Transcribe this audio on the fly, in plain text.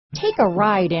Take a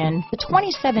ride in the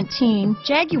 2017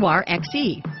 Jaguar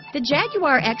XE. The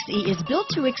Jaguar XE is built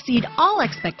to exceed all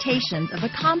expectations of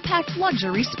a compact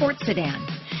luxury sports sedan.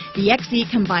 The XE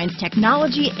combines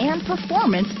technology and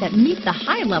performance that meet the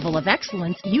high level of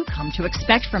excellence you come to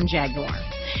expect from Jaguar.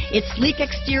 Its sleek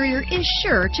exterior is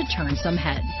sure to turn some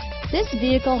heads. This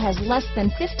vehicle has less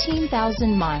than 15,000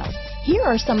 miles. Here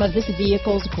are some of this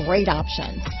vehicle's great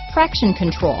options: traction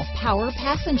control, power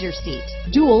passenger seat,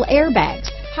 dual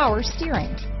airbags, power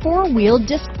steering, four-wheel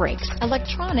disc brakes,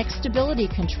 electronic stability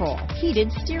control,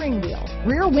 heated steering wheel,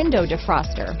 rear window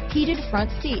defroster, heated front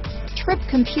seats, trip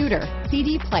computer,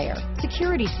 CD player,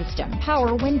 security system,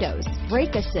 power windows,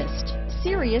 brake assist,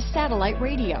 Sirius Satellite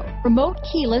Radio, remote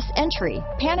keyless entry,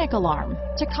 panic alarm,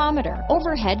 tachometer,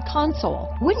 overhead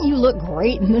console. Wouldn't you look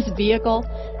great in this vehicle?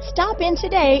 Stop in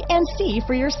today and see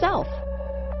for yourself.